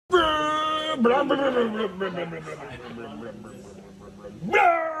We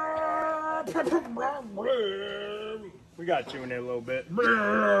got you in there a little bit.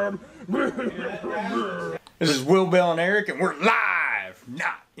 This is Will, Bill, and Eric, and we're live,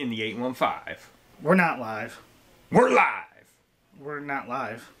 not in the 815. We're not live. We're live. We're not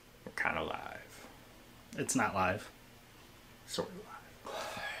live. We're kind of live. It's not live. Sort of live.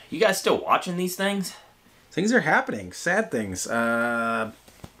 You guys still watching these things? Things are happening. Sad things.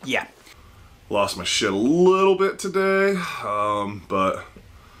 Yeah. Lost my shit a little bit today, but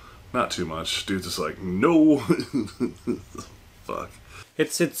not too much. Dude's just like, no. Fuck.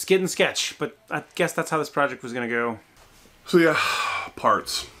 It's getting sketch, but I guess that's how this project was gonna go. So yeah,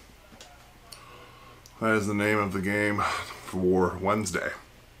 parts. That is the name of the game for Wednesday.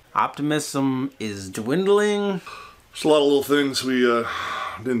 Optimism is dwindling. There's a lot of little things we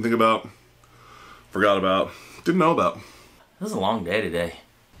didn't think about, forgot about, didn't know about. It was a long day today.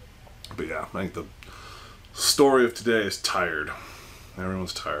 But yeah, I think the story of today is tired.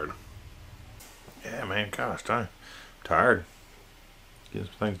 Everyone's tired. Yeah, man, gosh, tired. Get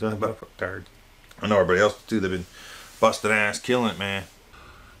some things done, but I'm tired. I know everybody else too. They've been busting ass, killing it, man.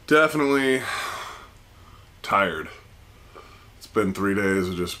 Definitely tired. It's been 3 days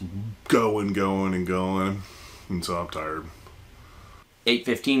of just going, and so I'm tired.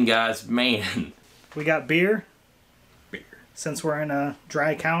 8:15, guys, man. We got beer. Since we're in a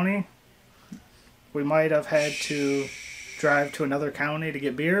dry county, we might have had to drive to another county to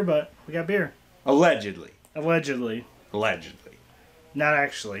get beer, but we got beer. Allegedly. Allegedly. Allegedly. Not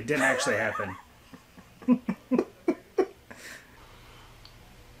actually. Didn't actually happen.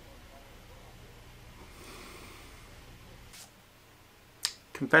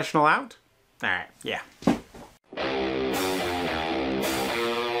 Confessional out? Alright, yeah.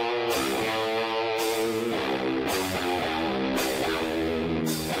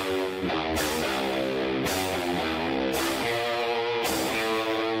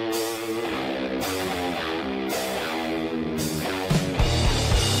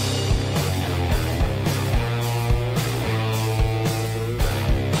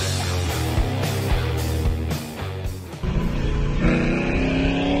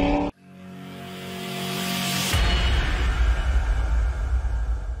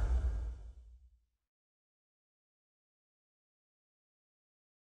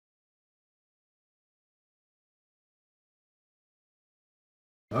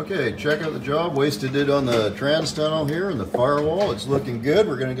 Okay, check out the job. Wasted it on the trans tunnel here and the firewall. It's looking good.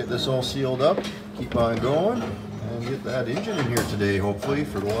 We're going to get this all sealed up, keep on going, and get that engine in here today, hopefully,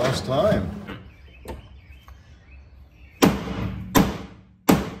 for the last time.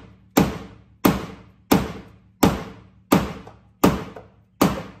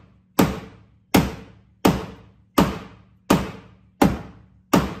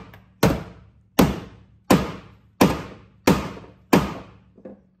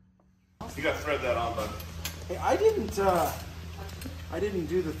 You gotta thread that on, bud. Hey, I didn't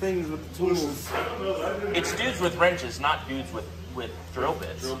do the things with the tools. It's dudes with wrenches, not dudes with drill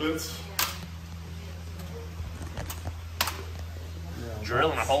bits. Drill bits?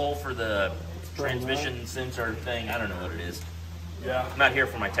 Drilling a hole for the transmission sensor thing. I don't know what it is. Yeah. I'm not here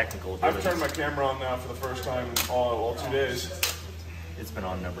for my technical abilities. I've turned my camera on now for the first time in all 2 days. It's been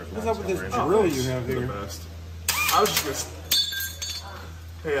on a number of times. What's up with this drill you have The here? best. I was just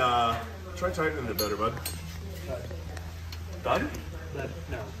gonna... Hey, try tightening it better, bud. Done?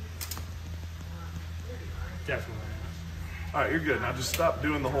 No. Definitely. Alright, you're good. Now just stop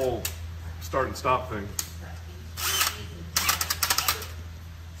doing the whole start and stop thing. It's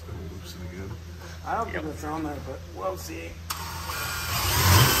gonna loosen again. I don't think it's on there, but we'll see.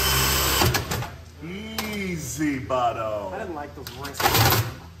 Easy, Botto. I didn't like those rings.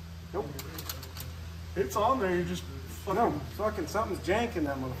 Nope. It's on there, you just fucking... No, fucking something's janking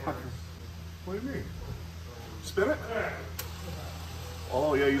that motherfucker. What do you mean? Spin it?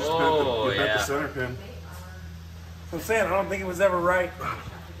 Oh yeah, you just bent the center pin. I'm saying, I don't think it was ever right.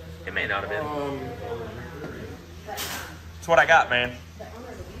 It may not have been. It's what I got, man.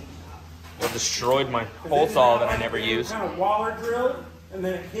 It destroyed my hole saw that I never used. Kind of waller drilled, and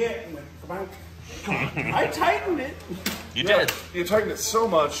then it hit, and went, I tightened it. You did. You tightened it so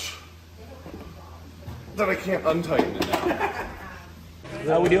much that I can't untighten it now.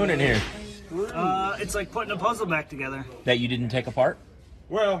 How are we doing in here? It's like putting a puzzle back together. That you didn't take apart?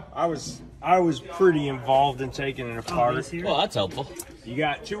 Well, I was pretty involved in taking it apart. Well, that's helpful. You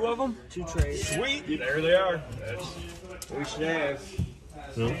got 2 of them? 2 trays. Sweet. There they are. We should have.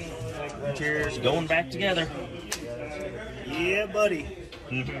 Cheers. Going back together. Yeah, buddy.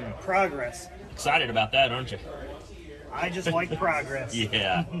 Progress. Excited about that, aren't you? I just like progress.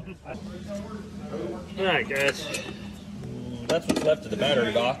 Yeah. Alright, guys. That's what's left of the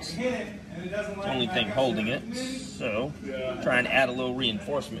battery box. It's the only thing holding it. So, trying to add a little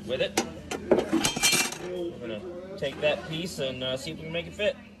reinforcement with it. I'm going to take that piece and see if we can make it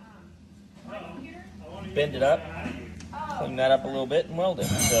fit. Bend it up. Clean that up a little bit and weld it.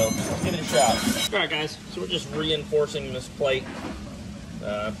 So, let's give it a shot. Alright, guys. So, we're just reinforcing this plate.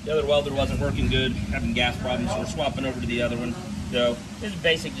 The other welder wasn't working good, having gas problems, so we're swapping over to the other one. So this is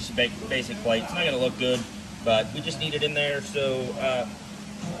basic, just a basic plate. It's not going to look good, but we just need it in there. So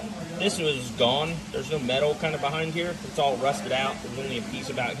this was gone. There's no metal kind of behind here. It's all rusted out. There's only a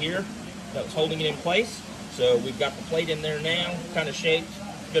piece about here that was holding it in place. So we've got the plate in there now, kind of shaped,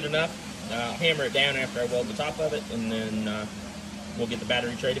 good enough. I'll hammer it down after I weld the top of it, and then we'll get the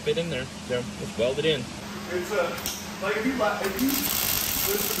battery tray to fit in there. So let's weld it in. It's like if you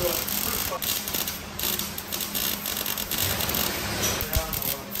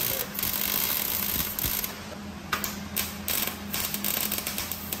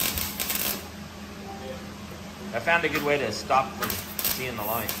I found a good way to stop from seeing the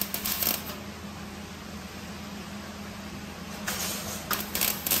light.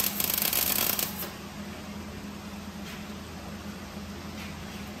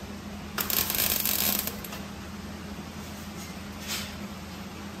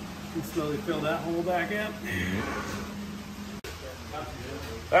 can slowly fill that hole back in.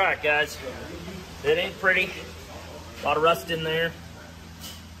 Alright guys, it ain't pretty. A lot of rust in there.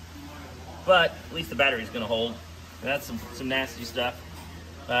 But at least the battery's gonna hold. That's some nasty stuff.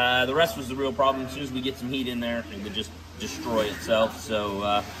 The rest was the real problem. As soon as we get some heat in there, it would just destroy itself.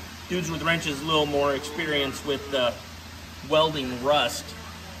 So dudes with wrenches, a little more experience with welding rust.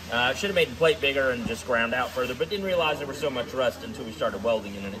 Should have made the plate bigger and just ground out further, but didn't realize there was so much rust until we started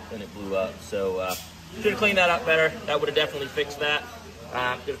welding it and it blew up. So should have cleaned that up better. That would have definitely fixed that.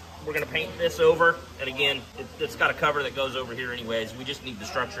 We're going to paint this over, and again, it's got a cover that goes over here anyways. We just need the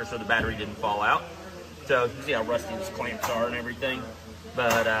structure so the battery didn't fall out. So you see how rusty these clamps are and everything.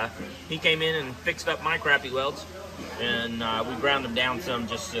 But he came in and fixed up my crappy welds, and we ground them down some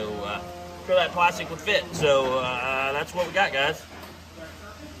just so that plastic would fit. So that's what we got, guys.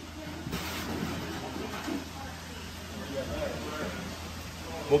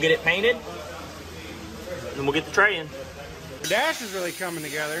 We'll get it painted, and we'll get the tray in. The dash is really coming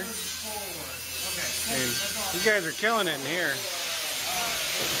together. And you guys are killing it in here.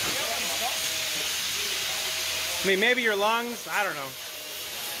 I mean, maybe your lungs, I don't know.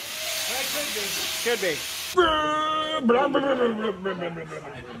 Could be.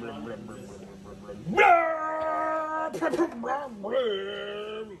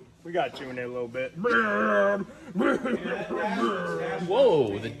 We got you in there a little bit.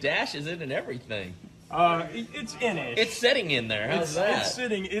 Whoa, the dash is in and everything. It's in-ish. It's sitting in there. How's that? It's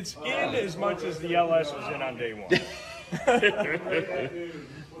sitting. It's in as much as the LS was in on day one.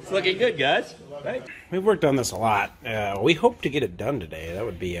 It's looking good, guys. Thanks. We've worked on this a lot. We hope to get it done today. That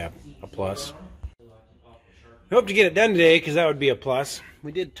would be a plus. We hope to get it done today because that would be a plus.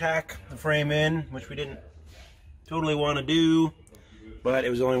 We did tack the frame in, which we didn't totally want to do, but it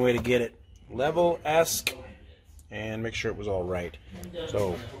was the only way to get it level-esque and make sure it was all right.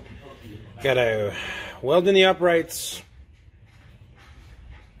 So, gotta weld in the uprights,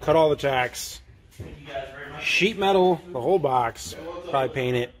 cut all the tacks, sheet metal the whole box, probably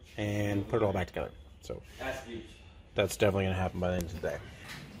paint it, and put it all back together. So that's definitely gonna happen by the end of the day.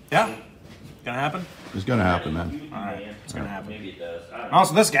 Yeah, gonna happen. It's gonna happen, man. All right, it's gonna happen. Maybe it does.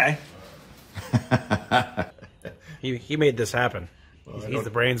 Also, this guy. He made this happen. He's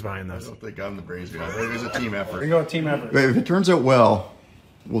the brains behind I this. don't think I'm the brains behind it. It was a team effort. We go with team effort. But if it turns out well,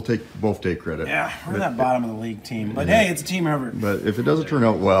 we'll both take credit. Yeah, we're that bottom of the league team. But hey, it's a team effort. But if it doesn't turn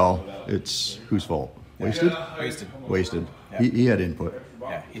out well, it's whose fault? Wasted? Wasted. Yeah. He had input.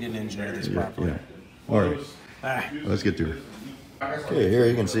 Yeah, he didn't engineer this properly. Yeah. All right. Let's get to it. Okay, here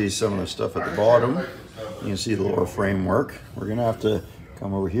you can see some of the stuff at the bottom. You can see the lower framework. We're going to have to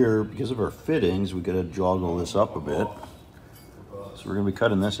come over here. Because of our fittings, we've got to joggle this up a bit. So we're going to be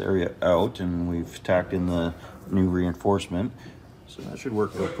cutting this area out, and we've tacked in the new reinforcement. So that should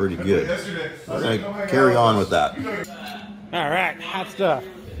work out pretty good. We're going to carry on with that. All right, hot stuff.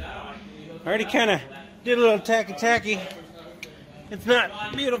 Already kind of did a little tacky. It's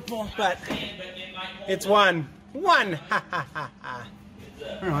not beautiful, but it's one. I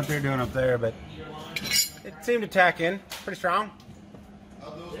don't know what they're doing up there, but it seemed to tack in pretty strong.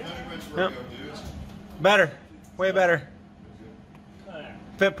 Yep. Better, way better.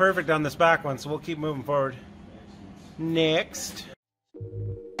 Fit perfect on this back one, so we'll keep moving forward. Next.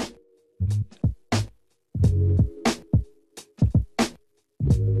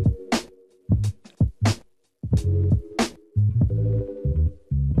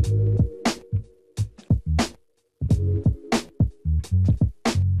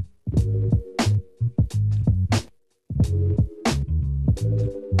 So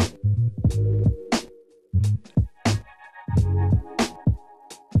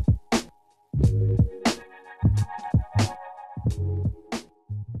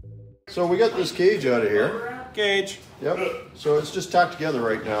we got this cage out of here. Gauge. Yep. So it's just tacked together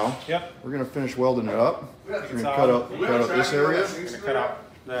right now. Yep. We're gonna finish welding it up. We're gonna cut out this area. We're gonna cut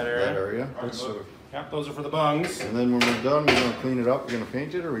out that area. That area. Yep, those are for the bungs. And then when we're done, we're gonna clean it up. We're gonna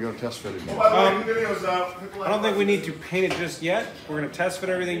paint it, or we're gonna test fit it again. I don't think we need to paint it just yet. We're gonna test fit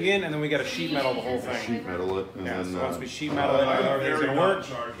everything again, and then we got to sheet metal the whole thing. Sheet metal it, and Yeah, then. so once we sheet metal it, and everything's gonna work,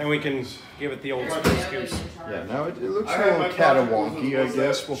 then we can give it the old goose. Yeah, now it looks a little catawonky, I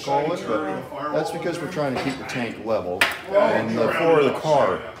guess we'll call it, but that's because we're trying to keep the tank level, and the floor of the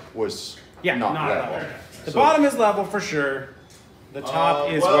car was not level. The bottom is level for sure. The top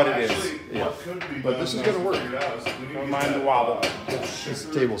is what it is. Yeah, but this is gonna work. Don't mind the wobble. This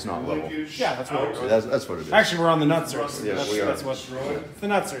table's not level. Yeah, that's what it is. That's what it is. Actually, we're on the nutserts. Yeah, we are. That's what's it's the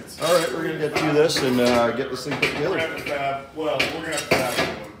nutserts. All right, we're gonna get through this and get this thing put together. Well, we're gonna have to have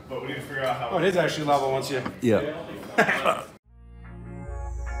one, but we need to figure out how. Oh, it is actually level once you. Yeah.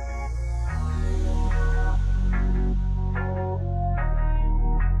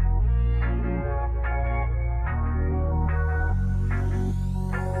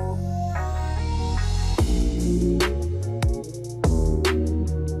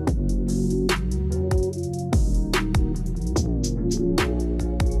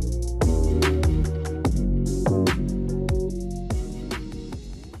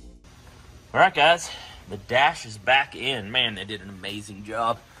 Alright guys, the dash is back in. Man, they did an amazing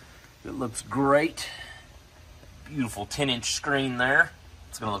job. It looks great. Beautiful 10-inch screen there.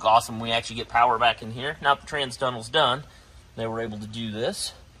 It's going to look awesome when we actually get power back in here. Now that the trans tunnel's done, they were able to do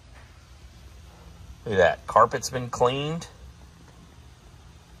this. Look at that. Carpet's been cleaned.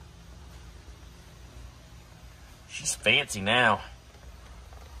 She's fancy now.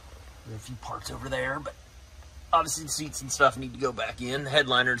 There are a few parts over there, but obviously the seats and stuff need to go back in. The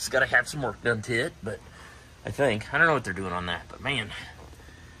headliner's got to have some work done to it, but I don't know what they're doing on that, but man,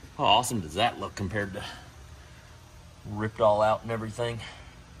 how awesome does that look compared to ripped all out and everything.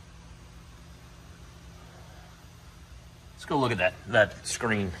 Let's go look at that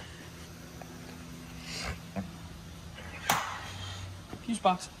screen. Fuse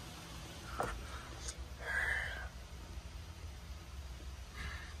box.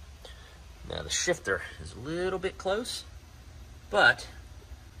 Now the shifter is a little bit close, but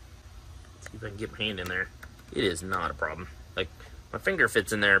let's see if I can get my hand in there. It is not a problem. Like, my finger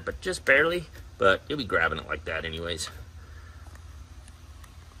fits in there, but just barely, but you'll be grabbing it like that anyways.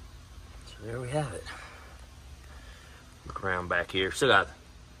 So there we have it. Look around back here. Still got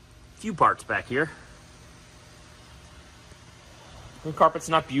a few parts back here. The carpet's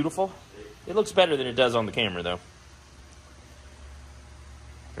not beautiful. It looks better than it does on the camera though.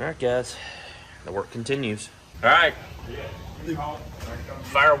 Alright guys, the work continues. Alright, the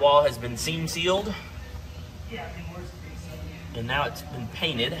firewall has been seam sealed, and now it's been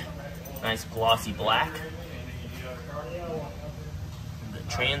painted. Nice glossy black. The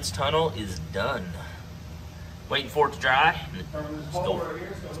trans tunnel is done. Waiting for it to dry, and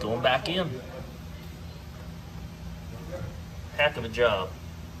it's going back in. Heck of a job.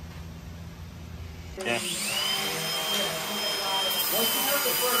 Yeah. Once you do it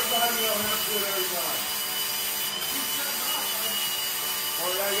the first time, you don't have to do it every time. Oh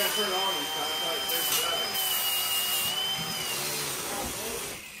yeah, you gotta turn it on this time. Like, there's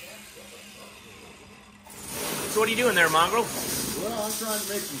So what are you doing there, Mongrel? Well, I'm trying to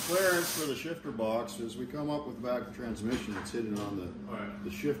make some clearance for the shifter box. As we come up with the back transmission, it's hidden on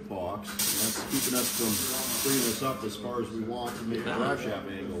the shift box. And that's keeping us from freeing us up as far as we want to make the drive shaft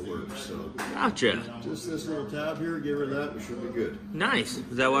angle work. So, Gotcha. just this little tab here, give her that, we should be good. Nice.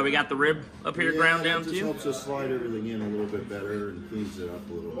 Is that why we got the rib up here ground down it just too? helps us slide everything in a little bit better and cleans it up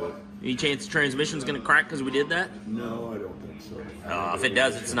a little bit. Any chance the transmission's gonna crack because we did that? No, I don't think so. If it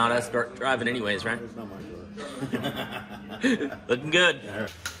does, it's not us driving anyways, right? It's not my car. Looking good. A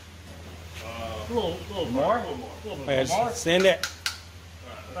little more. A little bit Yeah, more. just stand it.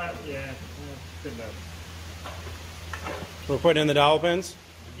 Yeah, good enough. We're putting in the dowel pins.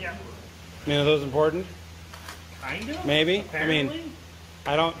 Yeah, I mean, are those important? kind of. Maybe. Apparently. I mean,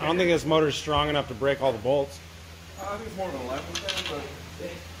 I don't think this motor's strong enough to break all the bolts. I think it's more of an electrical thing,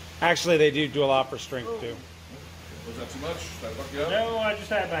 but Actually, they do a lot for strength too. was that too much? Did I fuck you up? No, I just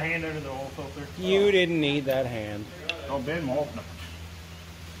had my hand under the oil filter. You didn't need that hand. Oh, Ben won't. Well,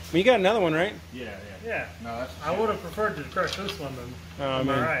 you got another one, right? Yeah. No, that's. I would have preferred to crush this one than. I mean,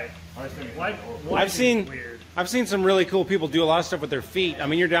 right. Like, I've seen weird. I've seen some really cool people do a lot of stuff with their feet. I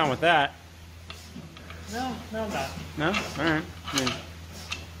mean, you're down with that. No, I'm not. No? All right. I mean,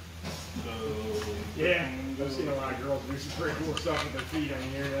 Yeah, I've seen a lot of girls do some pretty cool stuff with their feet on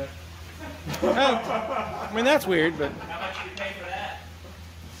the internet. I mean, that's weird, but... How much do you pay for that?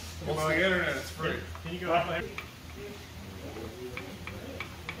 Well, on the internet, it's free. Can you go out there?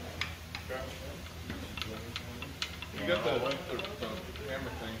 You got the hammer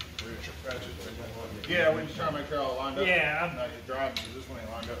thing, where you ratchet thing. Yeah, when you're trying to make sure all lined up. Yeah, No, you're driving because this one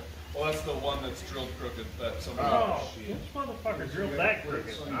ain't lined up. Well, that's the one that's drilled crooked that somebody. Oh, this motherfucker drilled that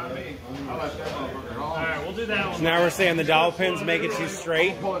crooked. Not me. I like that motherfucker. Alright, we'll do that one. So now we're saying the dowel pins make it too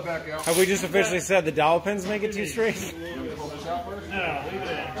straight? Pull it back out. Have we just officially said the dowel pins make it too straight? Pull this out first? No, leave it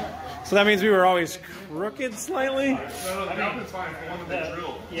in. So that means we were always crooked slightly? No, the Dolphins fine for the one that they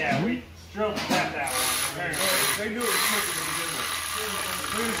drilled. Yeah, we drilled that one. They knew it was crooked to begin with.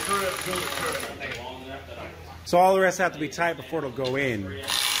 Clean screw it, build it crooked. So all the rest have to be tight before it'll go in.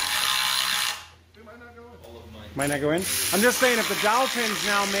 Might not go in? I'm just saying if the dowel pins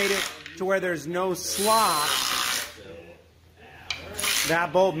now made it to where there's no slot,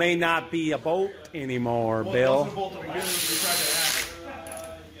 that bolt may not be a bolt anymore, Bill.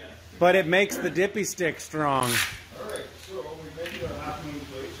 But it makes the dippy stick strong.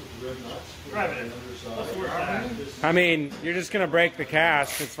 I mean, you're just going to break the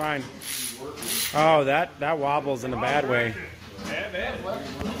cast. It's fine. Oh, that wobbles in a bad way.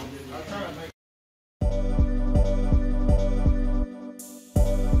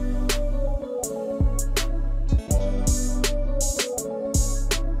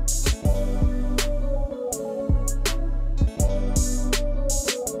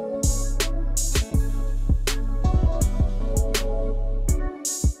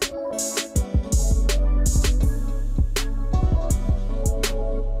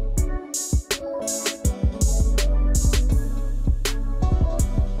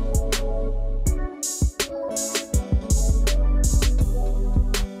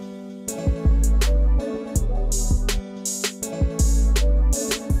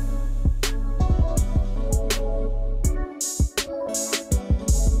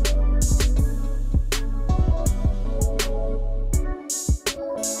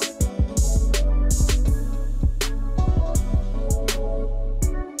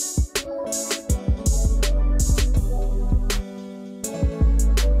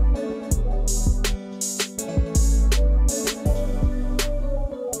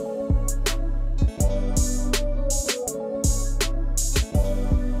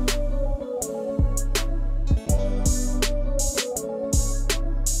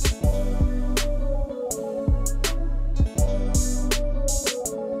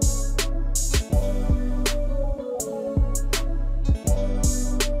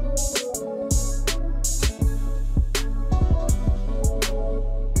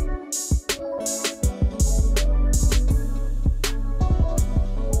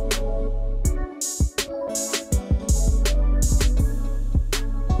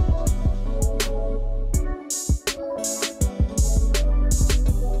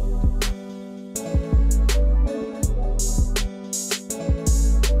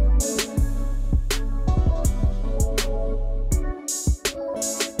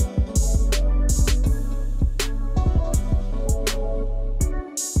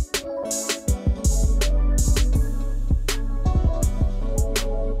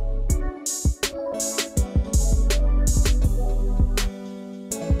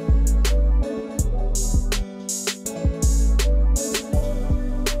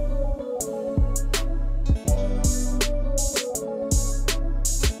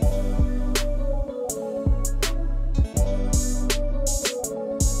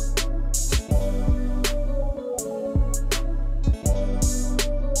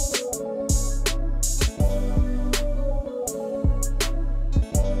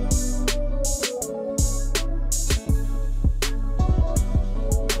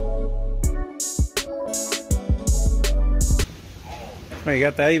 Oh, you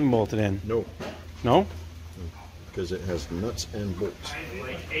got that even bolted in? No, No? because it has nuts and bolts.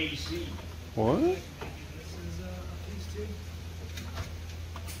 What?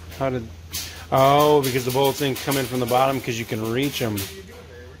 How did... Oh, because the bolts didn't come in from the bottom because you can reach them.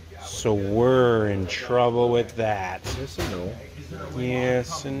 So we're in trouble with that. Yes and no.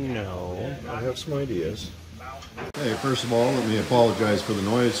 Yes and no. I have some ideas. Hey, first of all, let me apologize for the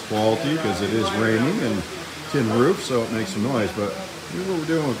noise quality because it is raining and tin roof, so it makes some noise. But here's what we're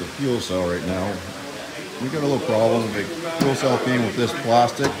doing with the fuel cell right now. We got a little problem. The fuel cell came with this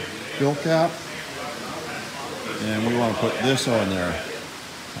plastic fill cap, and we want to put this on there.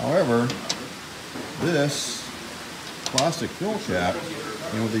 However, this plastic fill cap,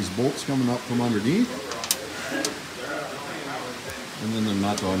 with these bolts coming up from underneath, and then the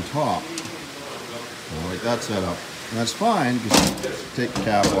nut on top. So like that setup. And that's fine because you take the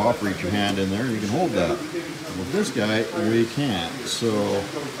cap off, reach your hand in there, and you can hold that. With this guy, we can't. So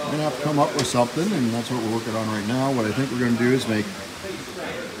we're going to have to come up with something, and that's what we're working on right now. What I think we're going to do is make,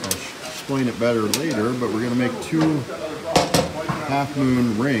 I'll explain it better later, but we're going to make 2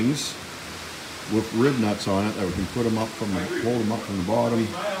 half-moon rings with rib nuts on it that we can put them up from the, hold them up from the bottom,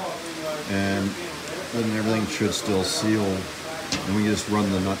 and then everything should still seal, and we can just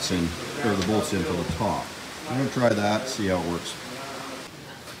run the nuts in, or the bolts into the top. I'm going to try that, see how it works.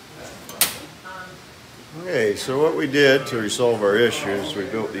 Okay, so what we did to resolve our issues, we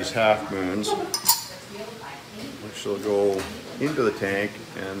built these half moons, which will go into the tank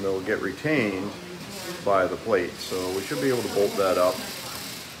and they'll get retained by the plate. So we should be able to bolt that up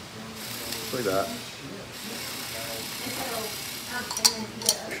like that.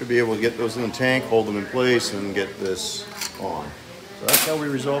 Should be able to get those in the tank, hold them in place, and get this on. So that's how we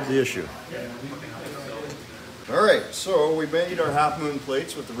resolve the issue. Alright, so we made our half moon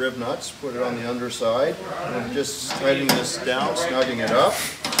plates with the rib nuts, put it on the underside, and I'm just threading this down, snugging it up.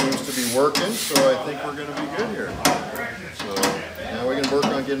 Seems to be working, so I think we're going to be good here. So now we're going to work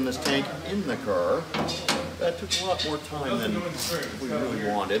on getting this tank in the car. That took a lot more time than we really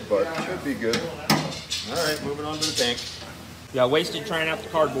wanted, but it should be good. Alright, moving on to the tank. You got wasted trying out the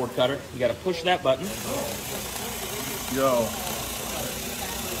cardboard cutter. You got to push that button. Yo.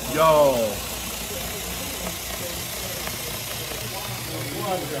 Yo.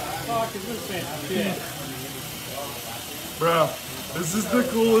 What the fuck is this thing? Shit. Bro, this is the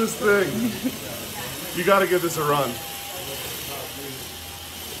coolest thing. You gotta give this a run.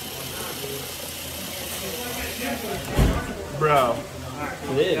 Bro.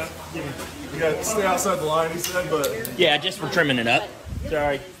 It is. You gotta stay outside the line, he said, but... Yeah, just for trimming it up.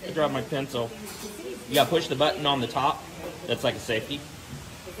 Sorry, I dropped my pencil. You got to push the button on the top. That's like a safety.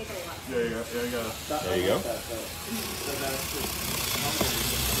 Yeah, you got. There you go.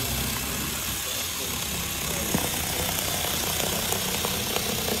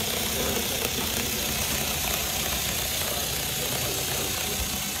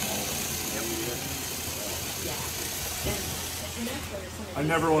 I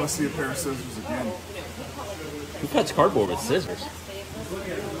never want to see a pair of scissors again. Who cuts cardboard with scissors?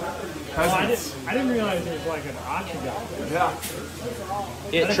 I didn't realize it was like an octagon. Yeah.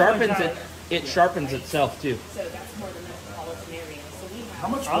 It sharpens it. It sharpens itself too. How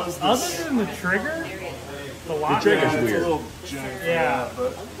much was this? Other than the trigger, The trigger's It's weird. a little jank. Yeah.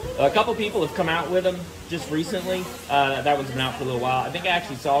 But A couple people have come out with them just recently. That one's been out for a little while. I think I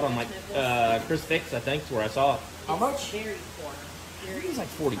actually saw it on like Chris Fix, I think, is where I saw it. how much? I think it was like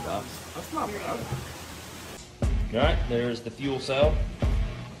 $40. That's not bad. Alright, there's the fuel cell.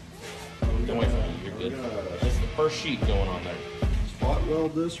 Don't wait for me, you're good. This is the first sheet going on there. Spot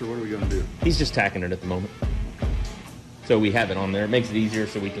weld this, or what are we going to do? He's just tacking it at the moment. So we have it on there. It makes it easier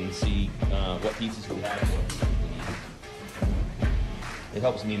so we can see what pieces we have. It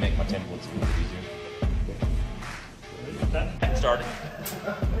helps me make my templates a little bit easier. Get started.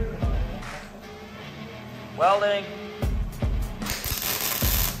 Welding.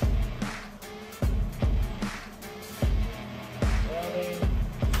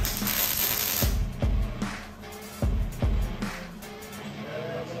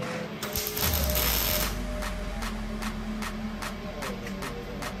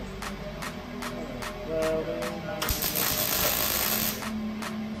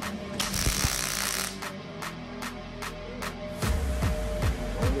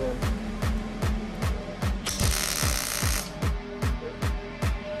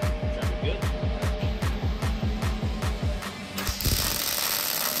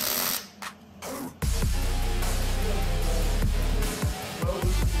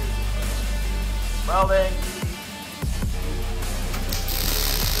 Welding.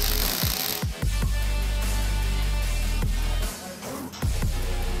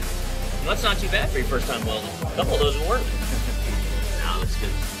 That's not too bad for your first time welding. A couple of those will work. No, that's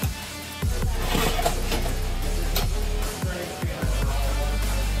good.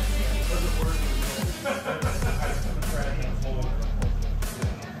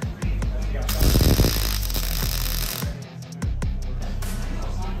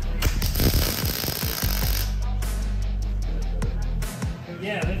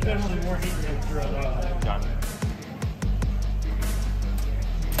 Yeah, there's definitely more heat than drilled out. Got it.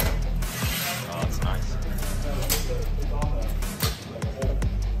 Oh, that's nice.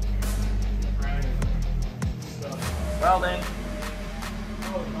 Welding.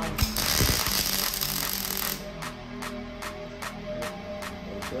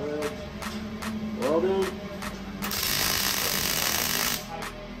 Welding.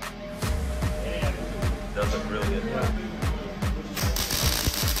 does look really good. Yeah.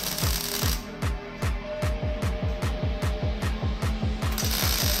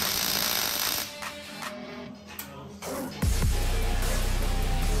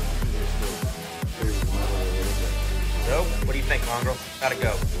 So, what do you think, Mongrel? How'd it go?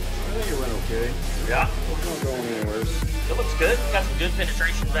 I think it went okay. Yeah. It's not going anywhere. It looks good. Got some good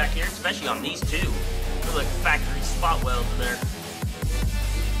penetration back here, especially on these two. They're like factory spot welds in there.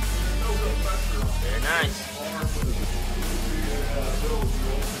 Very nice.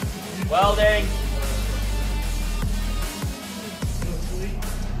 Welding.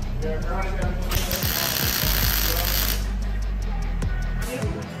 Look at the car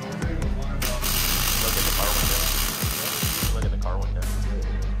window. Look at the car window.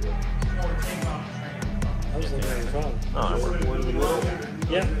 I was looking at your phone. Oh, that worked. One in the middle.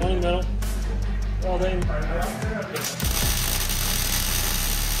 Yeah, one in the middle. Well, then.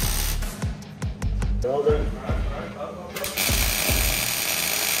 Well done.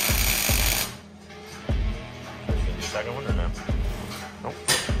 The second one or no? Nope.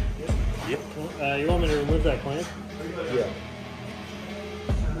 Yep. You want me to remove that clamp? Yeah.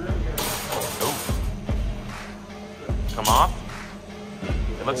 Oh. Come off.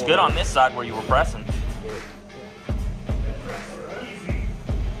 It looks good on this side where you were pressing.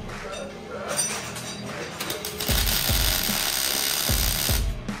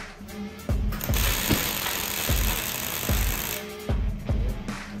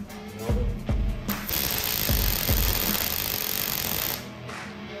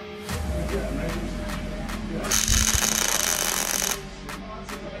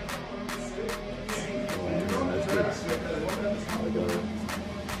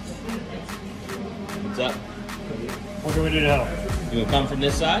 What's up? What can we do to help? You gonna come from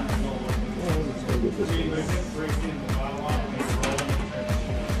this side?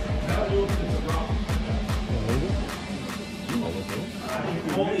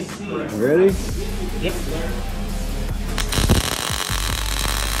 Ready? Yep.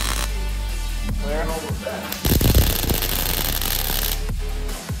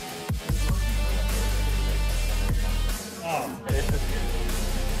 Oh,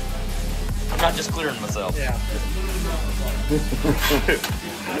 I'm not just clearing myself. yeah.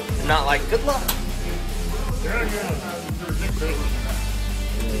 I'm not like, good luck.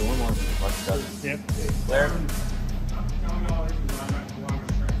 One more. Yep. Clear.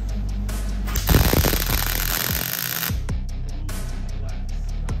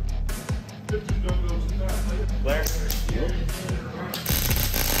 Clear.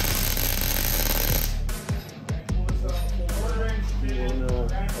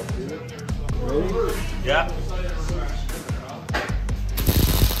 Yeah.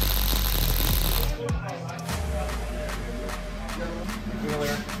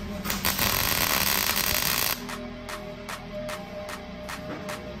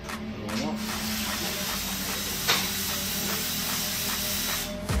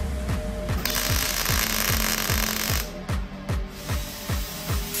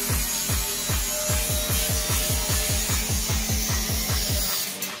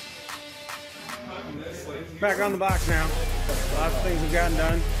 Back on the box now. Lots of things have gotten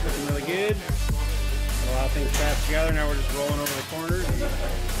done. Looking really good. Got a lot of things patched together. Now we're just rolling over the corners and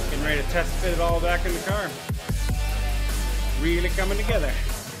getting ready to test fit it all back in the car. Really coming together.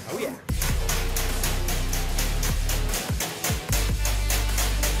 Oh yeah.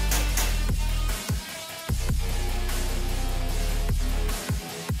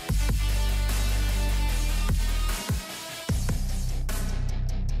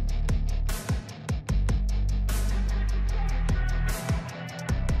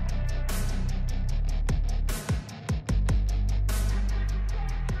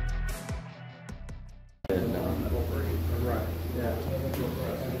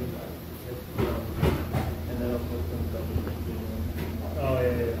 Oh,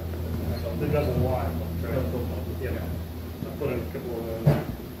 yeah, yeah. The double wide. Yeah. I put in a couple of those.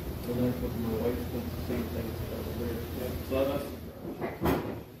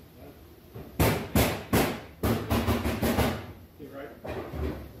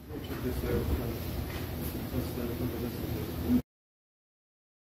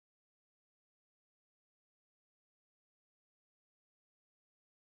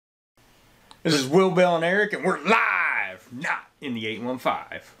 This is Will, Bill, and Eric, and we're live, not in the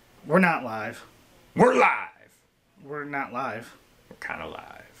 815. We're not live. We're live. We're not live. We're kind of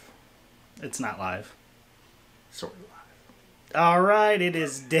live. It's not live. Sort of live. All right, it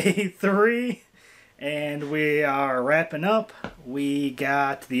is day 3, and we are wrapping up. We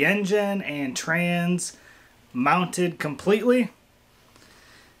got the engine and trans mounted completely.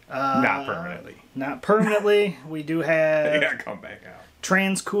 Not permanently. Not permanently. We do have They gotta come back out.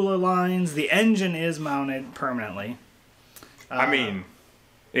 trans cooler lines. The engine is mounted permanently. I mean,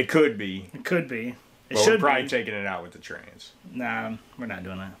 it could be. It could be. It But should we're probably be. taking it out with the trans. Nah, we're not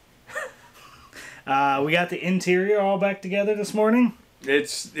doing that. We got the interior all back together this morning.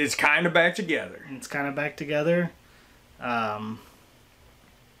 It's kind of back together. It's kind of back together.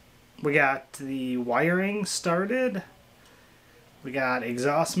 We got the wiring started. We got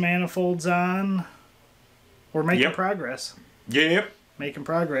exhaust manifolds on. We're making Yep. progress. Yep. Making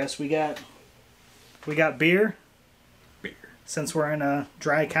progress. We got beer. Beer. Since we're in a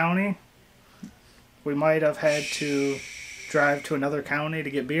dry county, we might have had to drive to another county to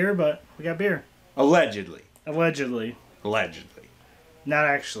get beer, but we got beer. Allegedly. Allegedly. Allegedly. Not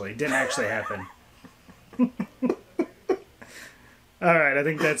actually. Didn't actually happen. Alright, I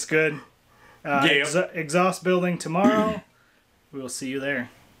think that's good. Exhaust building tomorrow. We will see you there.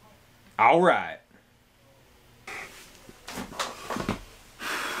 All right.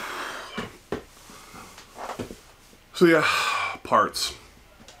 So yeah, parts.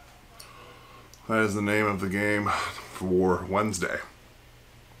 That is the name of the game for Wednesday.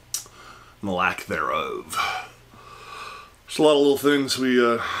 And the lack thereof. There's a lot of little things we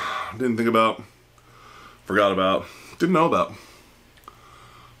didn't think about, forgot about, didn't know about.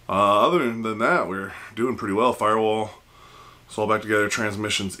 Other than that, we're doing pretty well. Firewall, it's all back together,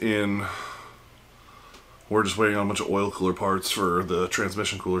 transmissions in. We're just waiting on a bunch of oil cooler parts for the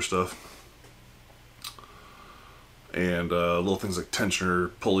transmission cooler stuff. And little things like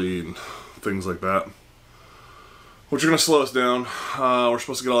tensioner, pulley, and things like that. Which are going to slow us down. We're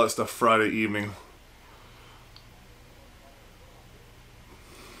supposed to get all that stuff Friday evening.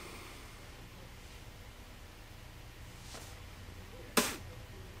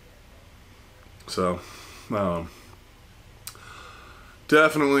 So,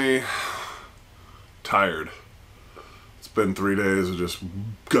 definitely tired. It's been 3 days of just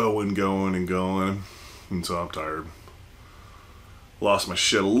going, and so I'm tired. Lost my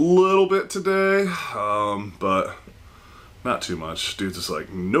shit a little bit today, but not too much. Dude's just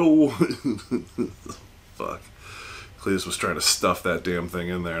like, no. Fuck. Cletus was trying to stuff that damn thing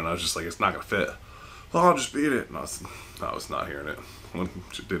in there, and I was just like, it's not gonna fit. Well, I'll just beat it. No, I was not hearing it.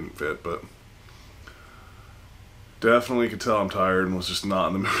 It didn't fit, but definitely could tell I'm tired and was just not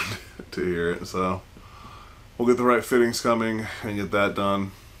in the mood to hear it. So we'll get the right fittings coming and get that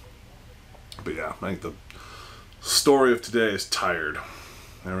done. But yeah, I think the story of today is tired.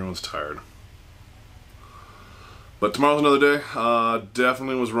 Everyone's tired. But tomorrow's another day.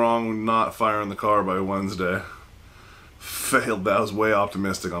 Definitely was wrong not firing the car by Wednesday. Failed. That was way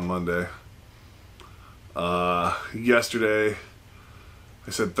optimistic on Monday. Yesterday, I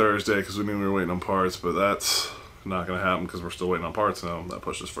said Thursday because we knew we were waiting on parts, but that's not going to happen because we're still waiting on parts now. That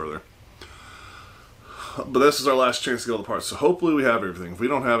pushed us further. But this is our last chance to get all the parts, so hopefully we have everything. If we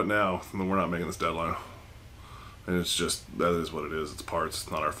don't have it now, then we're not making this deadline. And it's just, that is what it is. It's parts.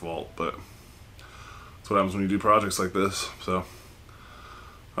 It's not our fault, but that's what happens when you do projects like this. So,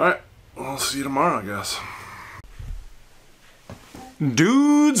 alright. I'll see you tomorrow, I guess.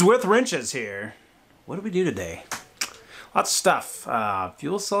 Dudes with wrenches here. What did we do today? Lots of stuff.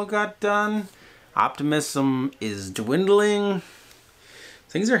 Fuel cell got done. Optimism is dwindling.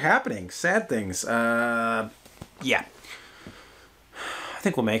 Things are happening. Sad things. Yeah. I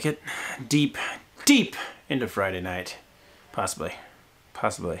think we'll make it. Deep into Friday night. Possibly.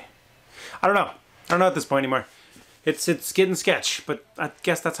 I don't know. At this point anymore. It's getting sketch, but I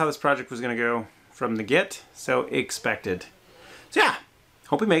guess that's how this project was going to go from the get. So expected. So yeah.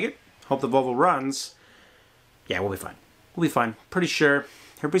 Hope we make it. Hope the Volvo runs. Yeah, we'll be fine. We'll be fine. Pretty sure.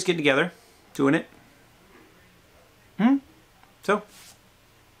 Everybody's getting together. Doing it. So,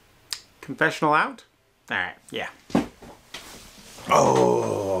 confessional out? Alright, yeah.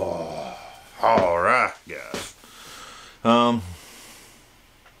 Oh, all right, guys.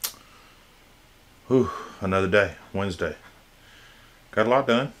 Another day, Wednesday. Got a lot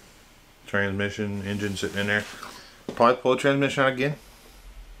done. Transmission, engine sitting in there. Probably pull the transmission out again.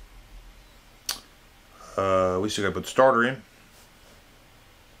 We still got to put the starter in.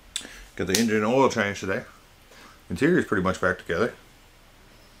 Got the engine and oil change today. Interior is pretty much back together.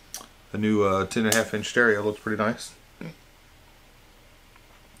 The new 10.5-inch stereo looks pretty nice.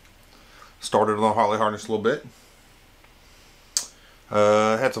 Started on the Harley harness a little bit.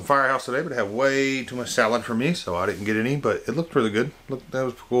 Had some firehouse today, but it had way too much salad for me, so I didn't get any. But it looked really good. Look, that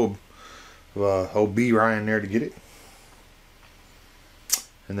was cool. Old B Ryan there to get it.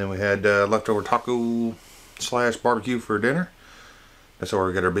 And then we had leftover taco / barbecue for dinner. That's where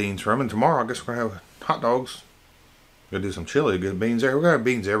we got our beans from. And tomorrow, I guess we're gonna have hot dogs Gotta do some chili, good beans there. We're gonna have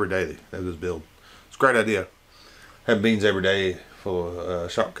beans every day of this build. It's a great idea. Have beans every day for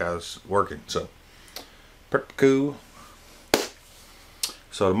shop guys working. So pretty cool.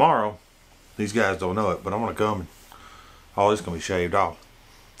 So tomorrow, these guys don't know it, but I'm gonna come and all this is gonna be shaved off.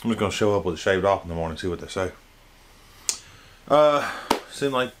 I'm just gonna show up with it shaved off in the morning and see what they say.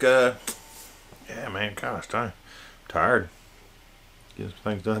 Seem like yeah, man, gosh, I'm tired. Get some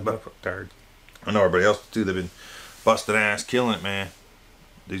things done, but I'm tired. I know everybody else too. They've been busting ass, killing it, man.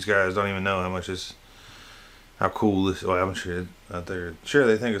 These guys don't even know how much this, how cool this. Well, I'm sure out there, sure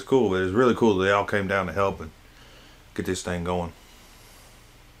they think it's cool, but it's really cool that they all came down to help and get this thing going.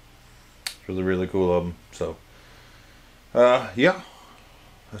 It's really, really cool of them. So, yeah,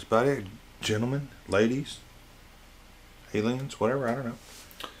 that's about it, gentlemen, ladies, aliens, whatever. I don't know.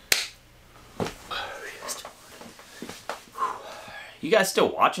 You guys still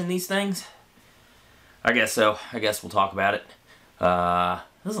watching these things? I guess so. I guess we'll talk about it.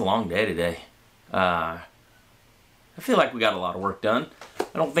 This is a long day today. I feel like we got a lot of work done.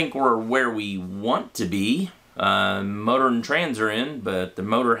 I don't think we're where we want to be. Motor and trans are in, but the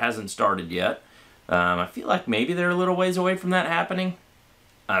motor hasn't started yet. I feel like maybe they're a little ways away from that happening.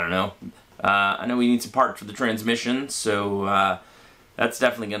 I don't know. I know we need some parts for the transmission, so that's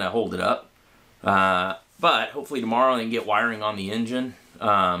definitely going to hold it up. But hopefully tomorrow they can get wiring on the engine.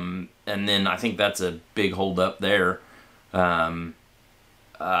 And then I think that's a big hold up there. So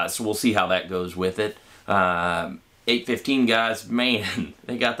we'll see how that goes with it. 815 guys, man,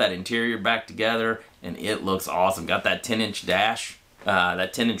 they got that interior back together and it looks awesome. Got that 10-inch dash,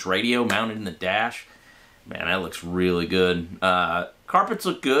 that 10-inch radio mounted in the dash. Man, that looks really good. Carpets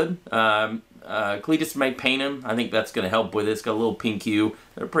look good. Cletus may paint them. I think that's going to help with it. It's got a little pink hue.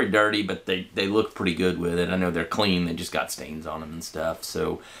 They're pretty dirty, but they look pretty good with it. I know they're clean. They just got stains on them and stuff.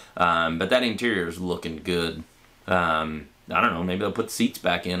 So, but that interior is looking good. I don't know. Maybe they'll put the seats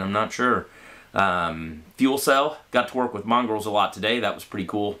back in. I'm not sure. Fuel cell. Got to work with Mongrels a lot today. That was pretty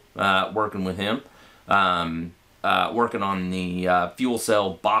cool working with him. Working on the fuel cell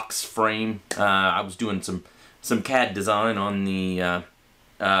box frame. I was doing some CAD design on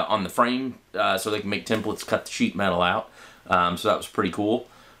the frame so they can make templates, cut the sheet metal out. So that was pretty cool.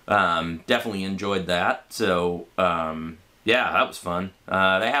 Definitely enjoyed that. So yeah, that was fun. They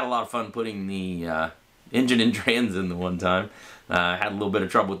had a lot of fun putting the engine and trans in the one time. Had a little bit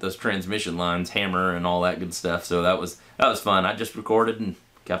of trouble with those transmission lines, hammer and all that good stuff. So that was fun. I just recorded and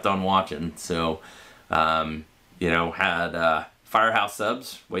kept on watching. So you know, had Firehouse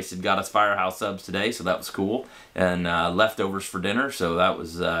subs. Wasted got us Firehouse subs today, so that was cool. And leftovers for dinner, so that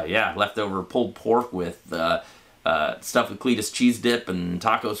was, yeah, leftover pulled pork with stuff with Cletus cheese dip and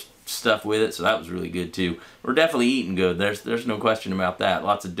taco stuff with it, so that was really good too. We're definitely eating good. There's no question about that.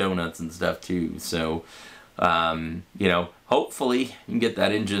 Lots of donuts and stuff too. So, you know, hopefully you can get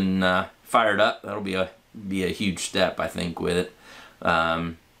that engine fired up. That'll be a huge step, I think, with it.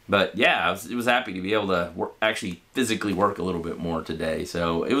 But yeah, I was happy to be able to actually physically work a little bit more today.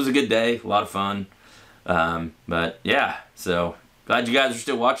 So it was a good day, a lot of fun. But yeah, so glad you guys are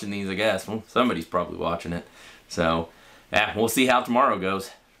still watching these, I guess. Well, somebody's probably watching it. So yeah, we'll see how tomorrow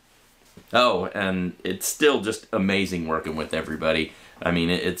goes. Oh, and it's still just amazing working with everybody. I mean,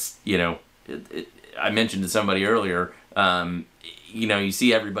 it's, you know, I mentioned to somebody earlier, you know, you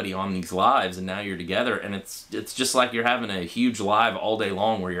see everybody on these lives and now you're together and it's just like you're having a huge live all day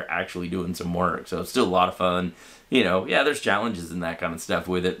long where you're actually doing some work. So it's still a lot of fun. You know, yeah, there's challenges and that kind of stuff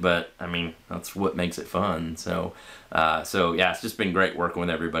with it, but I mean, that's what makes it fun. So, so yeah, it's just been great working with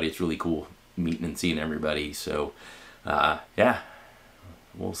everybody. It's really cool meeting and seeing everybody. So, yeah,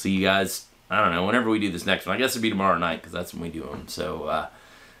 we'll see you guys, I don't know, whenever we do this next one. I guess it'll be tomorrow night because that's when we do them. So,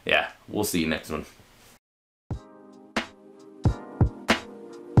 yeah, we'll see you next one.